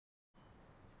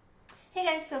Hey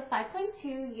guys, so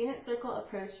 5.2 unit circle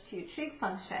approach to trig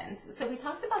functions. So we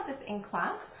talked about this in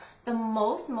class. The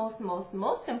most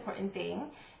important thing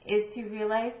is to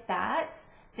realize that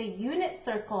the unit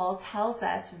circle tells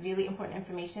us really important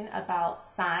information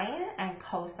about sine and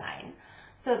cosine.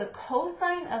 So the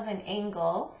cosine of an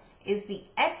angle is the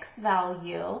x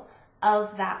value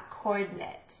of that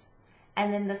coordinate.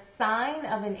 And then the sine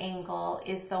of an angle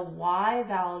is the y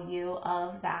value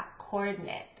of that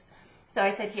coordinate. So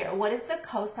I said here, what is the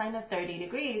cosine of 30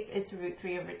 degrees? It's root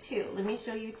 3 over 2. Let me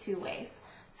show you two ways.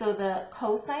 So the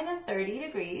cosine of 30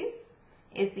 degrees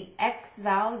is the x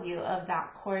value of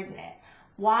that coordinate.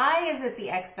 Why is it the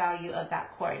x value of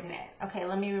that coordinate? Okay,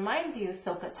 let me remind you,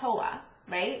 SOHCAHTOA,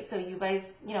 right? So you guys,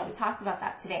 we talked about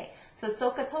that today. So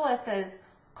SOHCAHTOA says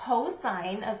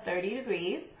cosine of 30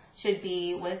 degrees should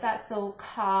be, what is that?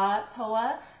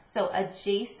 SOHCAHTOA, so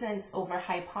adjacent over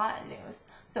hypotenuse.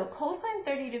 So cosine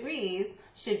 30 degrees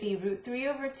should be root 3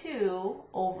 over 2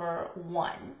 over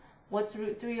 1. What's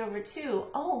root 3 over 2?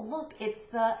 Oh, look, it's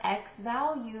the x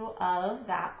value of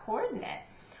that coordinate.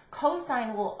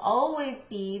 Cosine will always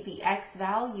be the x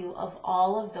value of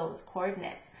all of those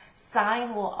coordinates.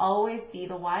 Sine will always be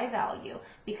the y value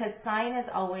because sine is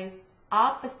always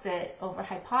opposite over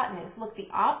hypotenuse. Look, the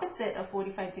opposite of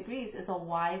 45 degrees is a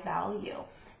y value.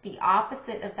 The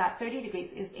opposite of that 30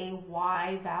 degrees is a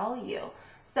y value.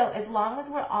 So as long as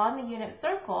we're on the unit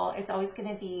circle, it's always going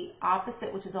to be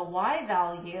opposite, which is a y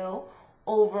value,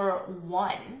 over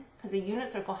 1, because a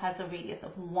unit circle has a radius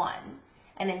of 1.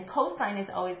 And then cosine is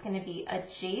always going to be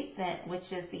adjacent,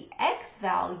 which is the x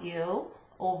value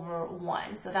over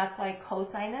 1. So that's why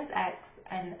cosine is x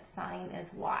and sine is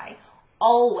y.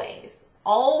 Always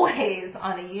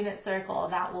on a unit circle,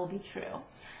 that will be true.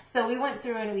 So we went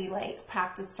through and we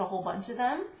practiced a whole bunch of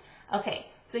them. Okay,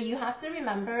 so you have to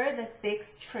remember the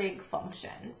 6 trig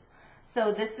functions.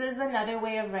 So this is another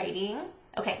way of writing.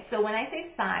 Okay, so when I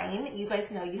say sine, you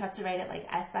guys know you have to write it like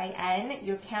S-I-N.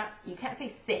 You can't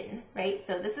say sin, right?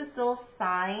 So this is still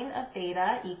sine of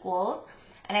theta equals,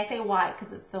 and I say y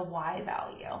because it's the y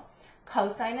value.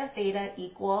 Cosine of theta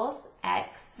equals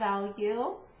x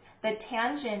value. The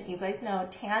tangent, you guys know,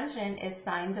 tangent is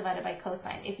sine divided by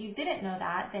cosine. If you didn't know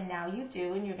that, then now you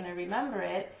do, and you're going to remember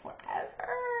it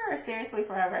forever, seriously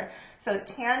forever. So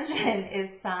tangent is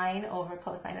sine over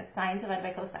cosine. It's sine divided by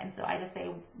cosine. So I just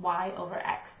say y over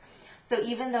x. So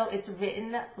even though it's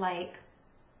written like,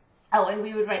 oh, and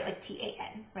we would write like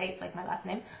T-A-N, right? Like my last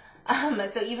name.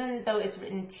 So even though it's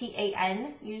written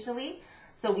T-A-N usually,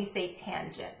 so we say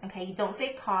tangent, okay? You don't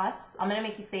say cos. I'm going to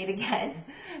make you say it again.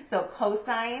 So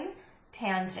cosine,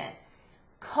 tangent.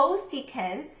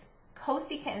 Cosecant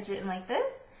is written like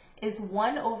this, is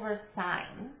 1 over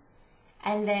sine.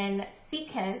 And then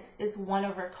secant is 1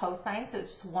 over cosine, so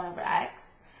it's just 1 over x.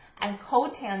 And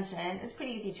cotangent is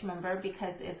pretty easy to remember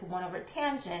because it's 1 over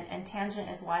tangent, and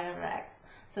tangent is y over x.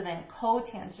 So then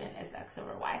cotangent is x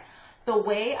over y. The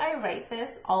way I write this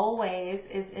always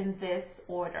is in this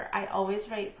order. I always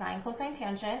write sine, cosine,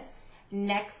 tangent.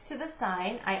 Next to the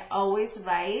sine, I always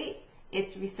write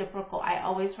its reciprocal. I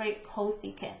always write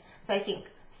cosecant. So I think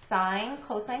sine,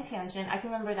 cosine, tangent. I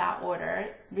can remember that order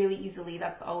really easily.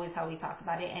 That's always how we talk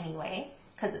about it anyway,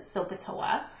 because it's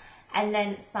SOHCAHTOA. And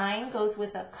then sine goes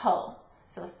with a co.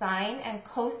 So sine and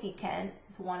cosecant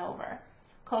is 1 over.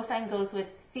 Cosine goes with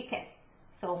secant,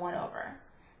 so 1 over.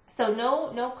 So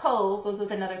no co goes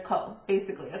with another co,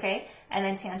 basically, okay? And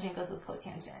then tangent goes with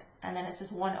cotangent. And then it's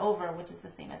just 1 over, which is the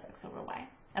same as x over y.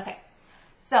 Okay,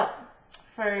 so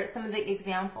for some of the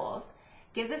examples,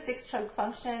 give the 6 trig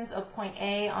functions of point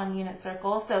A on unit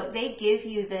circle. So they give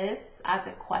you this as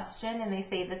a question, and they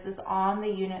say this is on the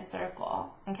unit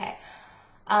circle, okay?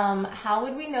 How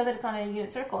would we know that it's on a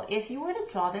unit circle? If you were to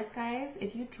draw this, guys,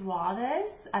 if you draw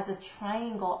this as a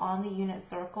triangle on the unit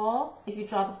circle, if you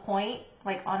draw the point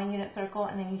like on a unit circle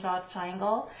and then you draw a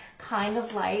triangle, kind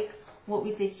of like what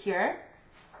we did here,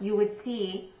 you would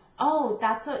see, oh,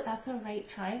 that's a right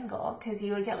triangle, because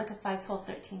you would get like a 5, 12,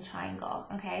 13 triangle,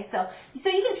 okay? So you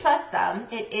can trust them.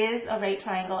 It is a right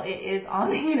triangle. It is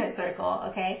on the unit circle,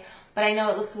 okay? But I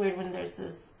know it looks weird when there's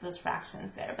those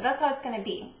fractions there, but that's how it's going to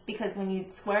be, because when you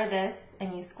square this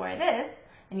and you square this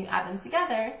and you add them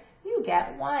together, you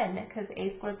get 1, because a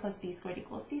squared plus b squared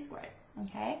equals c squared,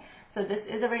 okay? So this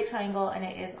is a right triangle, and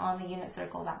it is on the unit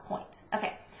circle, that point.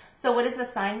 Okay, so what is the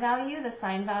sine value? The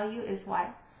sine value is y.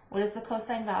 What is the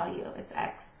cosine value? It's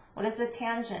x. What is the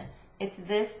tangent? It's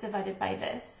this divided by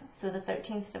this. So the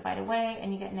 13's divide away,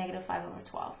 and you get negative 5 over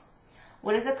 12.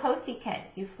 What is a cosecant?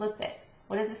 You flip it.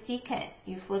 What is a secant?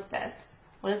 You flip this.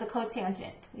 What is a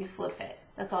cotangent? You flip it.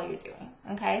 That's all you're doing,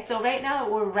 okay? So right now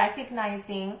we're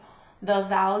recognizing the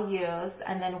values,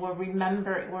 and then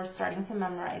we're starting to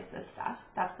memorize this stuff.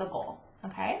 That's the goal,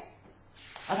 okay?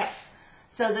 Okay,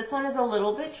 so this one is a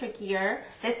little bit trickier.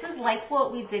 This is like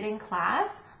what we did in class,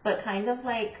 but kind of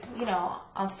like, you know,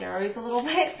 on steroids a little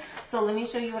bit. So let me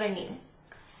show you what I mean.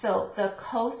 So the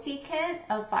cosecant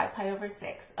of 5 pi over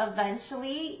 6.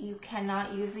 Eventually, you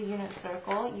cannot use the unit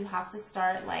circle. You have to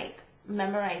start like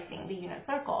memorizing the unit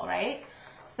circle, right?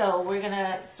 So we're going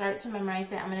to start to memorize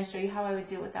it. I'm going to show you how I would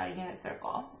do it without a unit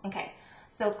circle. Okay,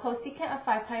 so cosecant of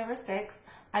 5 pi over 6.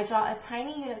 I draw a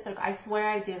tiny unit circle. I swear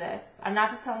I do this. I'm not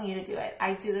just telling you to do it.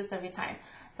 I do this every time.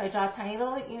 So I draw a tiny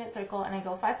little unit circle and I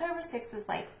go 5 pi over 6 is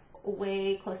like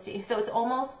way close to you. So it's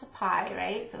almost pi,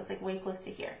 right? So it's like way close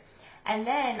to here. And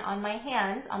then on my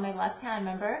hand, on my left hand,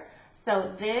 remember?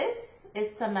 So this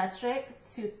is symmetric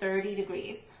to 30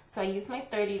 degrees. So I use my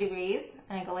 30 degrees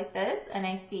and I go like this and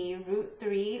I see root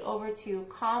 3 over 2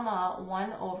 comma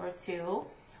 1 over 2.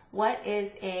 What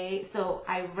is so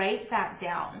I write that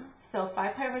down. So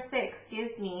 5 pi over 6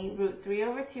 gives me root 3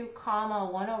 over 2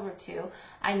 comma 1 over 2.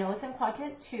 I know it's in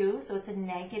quadrant 2, so it's a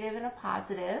negative and a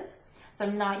positive. So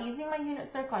I'm not using my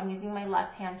unit circle, I'm using my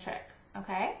left hand trick,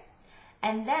 okay?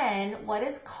 And then what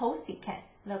is cosecant?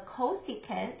 The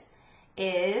cosecant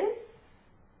is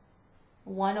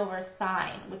 1 over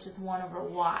sine, which is 1 over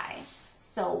y.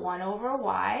 So 1 over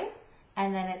y,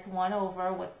 and then it's 1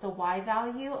 over, what's the y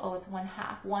value? Oh, it's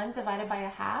 1/2. 1 divided by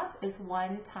 1/2 is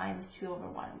 1 times 2 over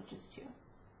 1, which is 2.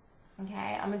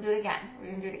 Okay, I'm going to do it again. We're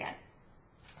going to do it again.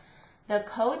 The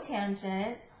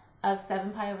cotangent of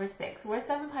 7 pi over 6. Where's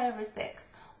 7 pi over 6?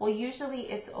 Well, usually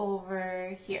it's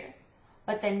over here.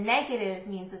 But the negative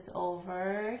means it's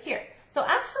over here. So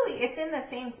actually, it's in the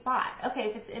same spot. Okay,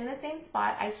 if it's in the same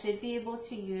spot, I should be able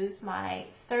to use my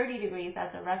 30 degrees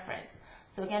as a reference.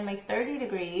 So again, my 30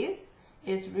 degrees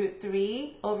is root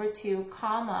 3 over 2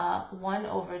 comma 1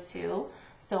 over 2.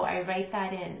 So I write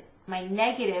that in. My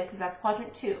negative, because that's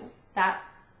quadrant 2, that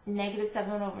negative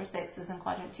 7 over 6 is in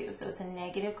quadrant 2. So it's a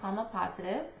negative comma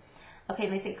positive. Okay,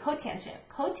 they say cotangent.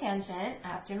 Cotangent, I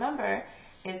have to remember,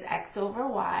 is x over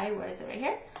y. Where is it? Right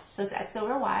here. So it's x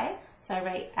over y. So I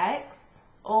write x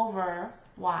over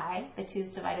y, the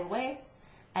 2's divided away,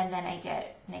 and then I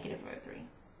get negative root 3.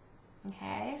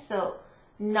 Okay, so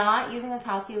not using a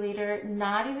calculator,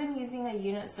 not even using a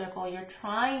unit circle. You're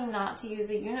trying not to use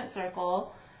a unit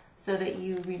circle so that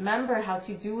you remember how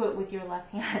to do it with your left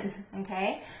hand.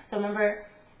 Okay, so remember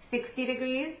 60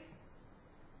 degrees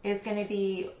is going to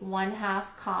be 1/2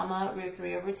 comma root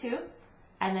 3 over 2.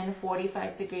 And then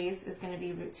 45 degrees is going to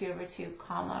be root 2 over 2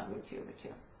 comma root 2 over 2.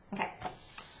 Okay,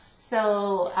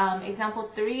 so example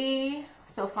 3,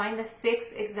 so find the 6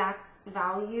 exact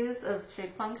values of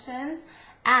trig functions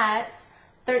at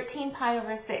 13 pi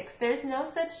over 6. There's no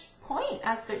such point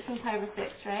as 13 pi over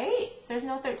 6, right? There's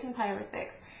no 13 pi over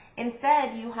 6.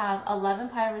 Instead, you have 11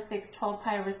 pi over 6, 12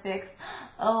 pi over 6.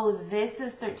 Oh, this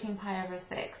is 13 pi over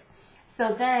 6.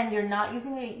 So then you're not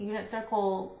using a unit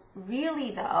circle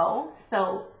really though,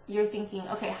 so you're thinking,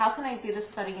 okay, how can I do this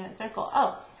without a unit circle?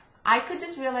 Oh, I could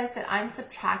just realize that I'm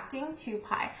subtracting 2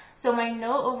 pi. So my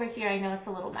note over here, I know it's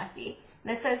a little messy.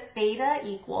 This says theta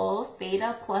equals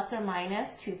theta plus or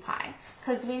minus 2 pi.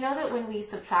 Because we know that when we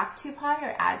subtract 2 pi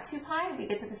or add 2 pi, we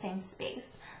get to the same space.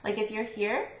 Like if you're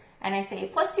here and I say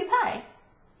plus 2 pi,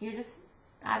 you're just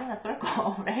adding a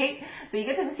circle, right? So you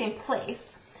get to the same place.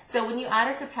 So when you add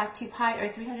or subtract 2 pi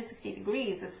or 360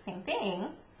 degrees, it's the same thing.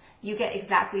 You get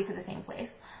exactly to the same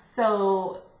place.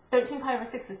 So 13 pi over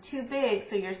 6 is too big,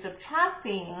 so you're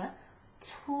subtracting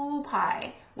 2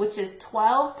 pi, which is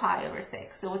 12 pi over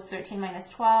 6. So what's 13 minus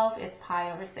 12? It's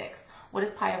pi over 6. What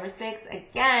is pi over 6?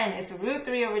 Again, it's root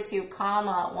 3 over 2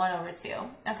 comma 1 over 2.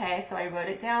 Okay, so I wrote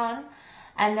it down.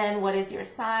 And then what is your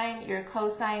sine? Your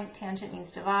cosine, tangent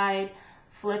means divide.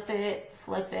 Flip it,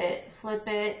 flip it, flip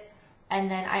it. And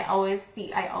then I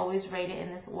always write it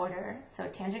in this order. So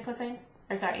tangent, cosine,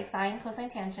 sine, cosine,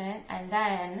 tangent, and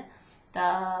then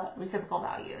the reciprocal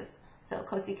values. So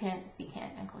cosecant,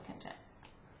 secant, and cotangent.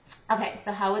 Okay,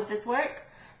 so how would this work?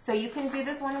 So you can do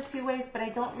this one of two ways, but I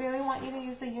don't really want you to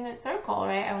use the unit circle,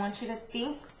 right? I want you to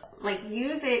think, like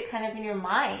use it kind of in your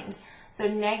mind. So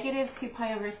negative 2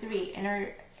 pi over 3.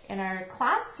 In our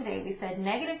class today, we said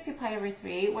negative 2 pi over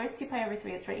 3. Where's 2 pi over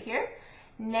 3? It's right here.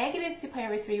 Negative 2 pi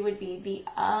over 3 would be the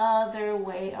other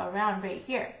way around right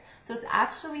here. So it's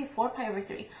actually 4 pi over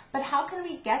 3. But how can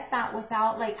we get that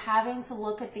without like having to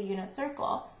look at the unit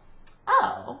circle?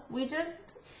 Oh, we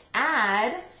just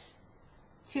add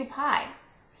 2 pi.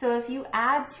 So if you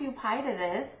add 2 pi to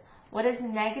this, what is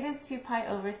negative 2 pi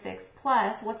over 6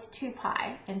 plus, what's 2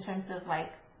 pi in terms of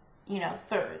like, you know,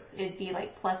 thirds? It'd be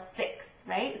like plus 6,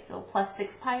 right? So plus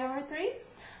 6 pi over 3.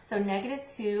 So negative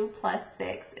 2 plus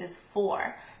 6 is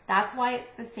 4. That's why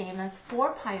it's the same as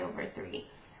 4 pi over 3.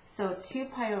 So 2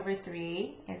 pi over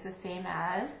 3 is the same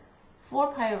as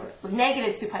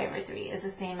negative 2 pi over 3 is the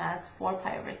same as 4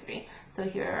 pi over 3. So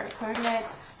here are our coordinates.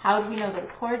 How do we know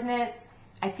those coordinates?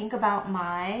 I think about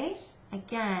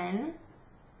again,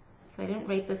 so I didn't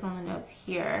write this on the notes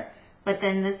here, but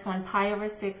then this one, pi over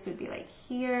 6, would be like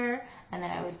here, and then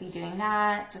I would be doing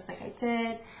that, just like I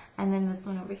did. And then this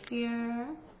one over here,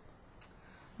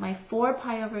 my 4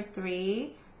 pi over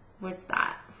 3, what's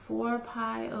that? 4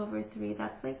 pi over 3,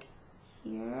 that's like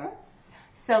here.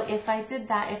 So if I did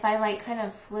that, if I like kind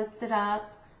of flipped it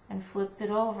up and flipped it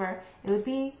over, it would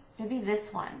be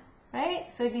this one,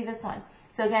 right? So it'd be this one.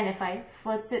 So again, if I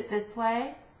flipped it this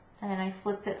way and then I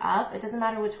flipped it up, it doesn't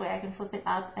matter which way. I can flip it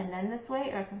up and then this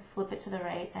way, or I can flip it to the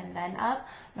right and then up.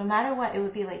 No matter what, it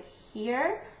would be like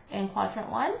here in quadrant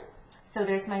 1. So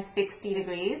there's my 60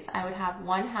 degrees. I would have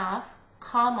 1/2,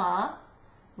 comma,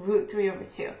 root 3 over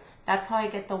 2. That's how I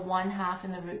get the 1/2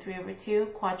 and the root 3 over 2.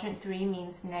 Quadrant 3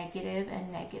 means negative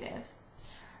and negative.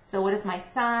 So what is my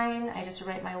sign? I just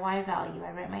write my y value.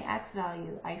 I write my x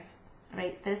value. I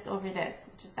write this over this,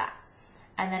 which is that.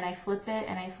 And then I flip it,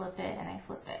 and I flip it, and I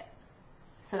flip it.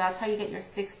 So that's how you get your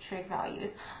 6 trig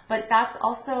values. But that's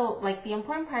also, like, the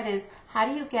important part is, how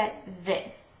do you get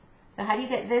this? So how do you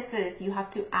get this is, you have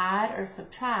to add or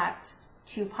subtract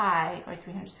 2 pi or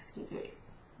 360 degrees.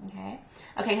 Okay?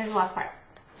 Okay, here's the last part.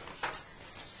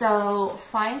 So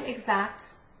find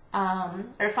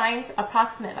find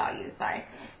approximate values,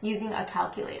 using a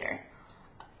calculator.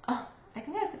 Oh, I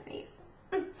think I have to sneeze.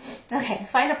 Okay,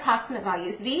 find approximate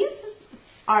values. These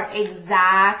are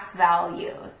exact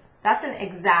values. That's an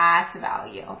exact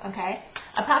value, okay?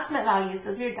 Approximate values,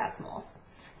 those are your decimals.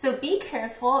 So be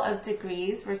careful of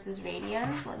degrees versus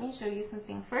radians. Let me show you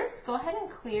something first. Go ahead and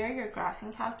clear your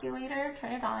graphing calculator.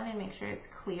 Turn it on and make sure it's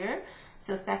clear.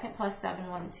 So second plus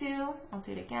 712. I'll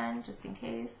do it again just in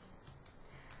case.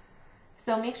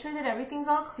 So make sure that everything's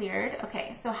all cleared.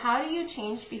 Okay, so how do you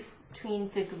change between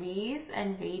degrees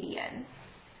and radians?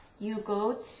 You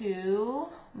go to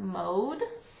mode,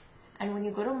 and when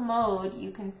you go to mode,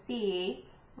 you can see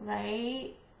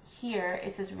right here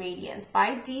it says radians.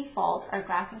 By default, our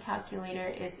graphing calculator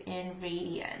is in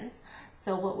radians.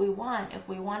 So what we want, if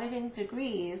we want it in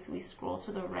degrees, we scroll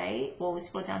to the right, well, we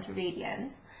scroll down to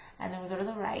radians, and then we go to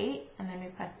the right, and then we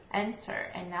press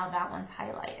enter, and now that one's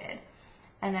highlighted.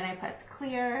 And then I press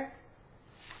clear.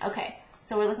 Okay,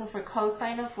 so we're looking for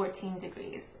cosine of 14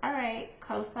 degrees. All right,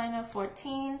 cosine of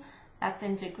 14, that's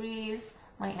in degrees.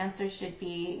 My answer should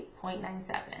be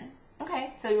 0.97.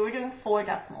 Okay, so we're doing 4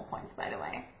 decimal points, by the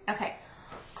way. Okay,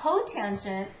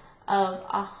 cotangent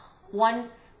of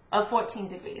 14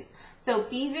 degrees. So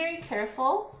be very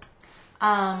careful.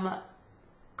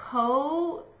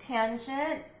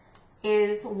 Cotangent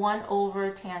is 1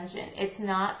 over tangent. It's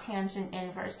not tangent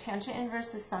inverse. Tangent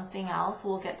inverse is something else.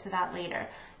 We'll get to that later.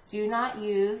 Do not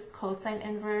use cosine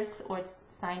inverse or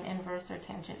sine inverse or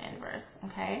tangent inverse,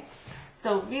 okay?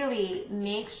 So really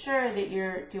make sure that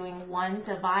you're doing 1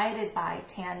 divided by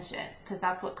tangent, because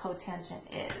that's what cotangent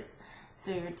is.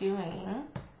 So you're doing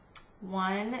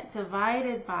 1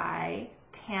 divided by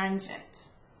tangent,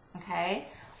 okay?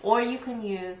 Or you can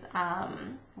use,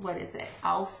 what is it,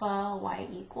 alpha y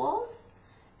equals,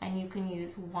 and you can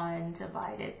use 1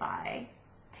 divided by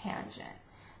tangent.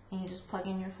 And you just plug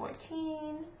in your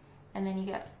 14, and then you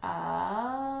get,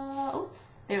 oops,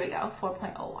 there we go,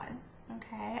 4.01.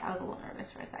 Okay, I was a little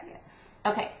nervous for a second.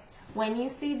 Okay, when you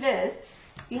see this,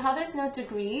 see how there's no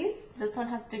degrees? This one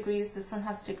has degrees, this one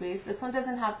has degrees, this one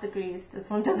doesn't have degrees, this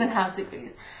one doesn't have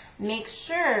degrees. Make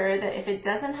sure that if it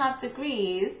doesn't have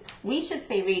degrees, we should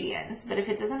say radians, but if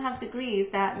it doesn't have degrees,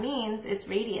 that means it's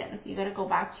radians. You gotta go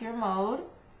back to your mode,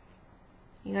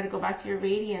 you gotta go back to your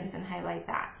radians and highlight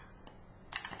that.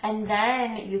 And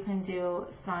then you can do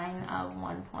sine of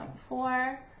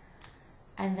 1.4,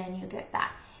 and then you get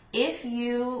that. If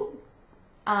you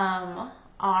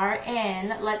are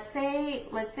in, let's say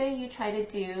you try to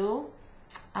do,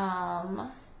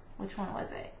 which one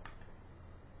was it?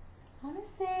 I want to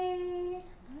say,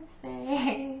 is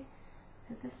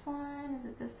it this one? Is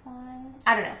it this one?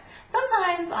 I don't know.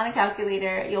 Sometimes on a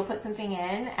calculator, you'll put something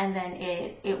in and then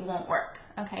it won't work.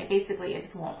 Okay, basically it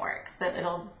just won't work. So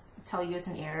it'll tell you it's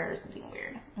an error or something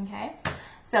weird. Okay,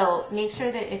 so make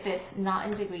sure that if it's not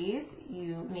in degrees,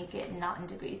 you make it not in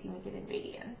degrees, you make it in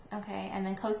radians. Okay, and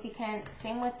then cosecant,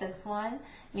 same with this one.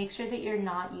 Make sure that you're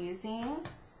not using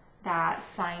that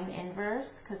sine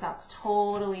inverse, because that's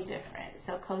totally different.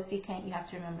 So cosecant, you have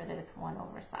to remember that it's 1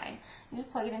 over sine. You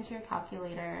just plug it into your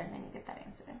calculator and then you get that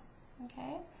answer. Okay.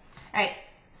 All right.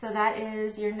 So that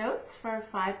is your notes for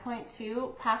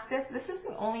 5.2 practice. This is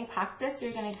the only practice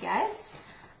you're going to get.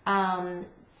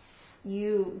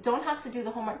 You don't have to do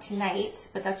the homework tonight,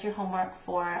 but that's your homework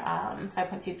for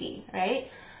 5.2b,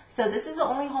 right? So this is the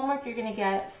only homework you're going to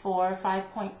get for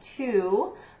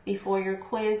 5.2 before your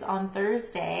quiz on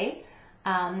Thursday.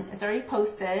 It's already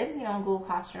posted, on Google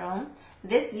Classroom.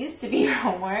 This used to be your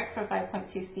homework for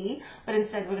 5.2c, but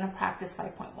instead we're going to practice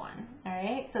 5.1. All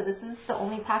right. So this is the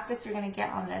only practice you're going to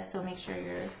get on this. So make sure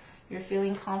you're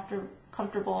feeling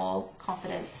comfortable,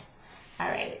 confident. All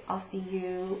right. I'll see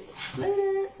you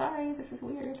later. Sorry, this is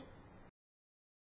weird.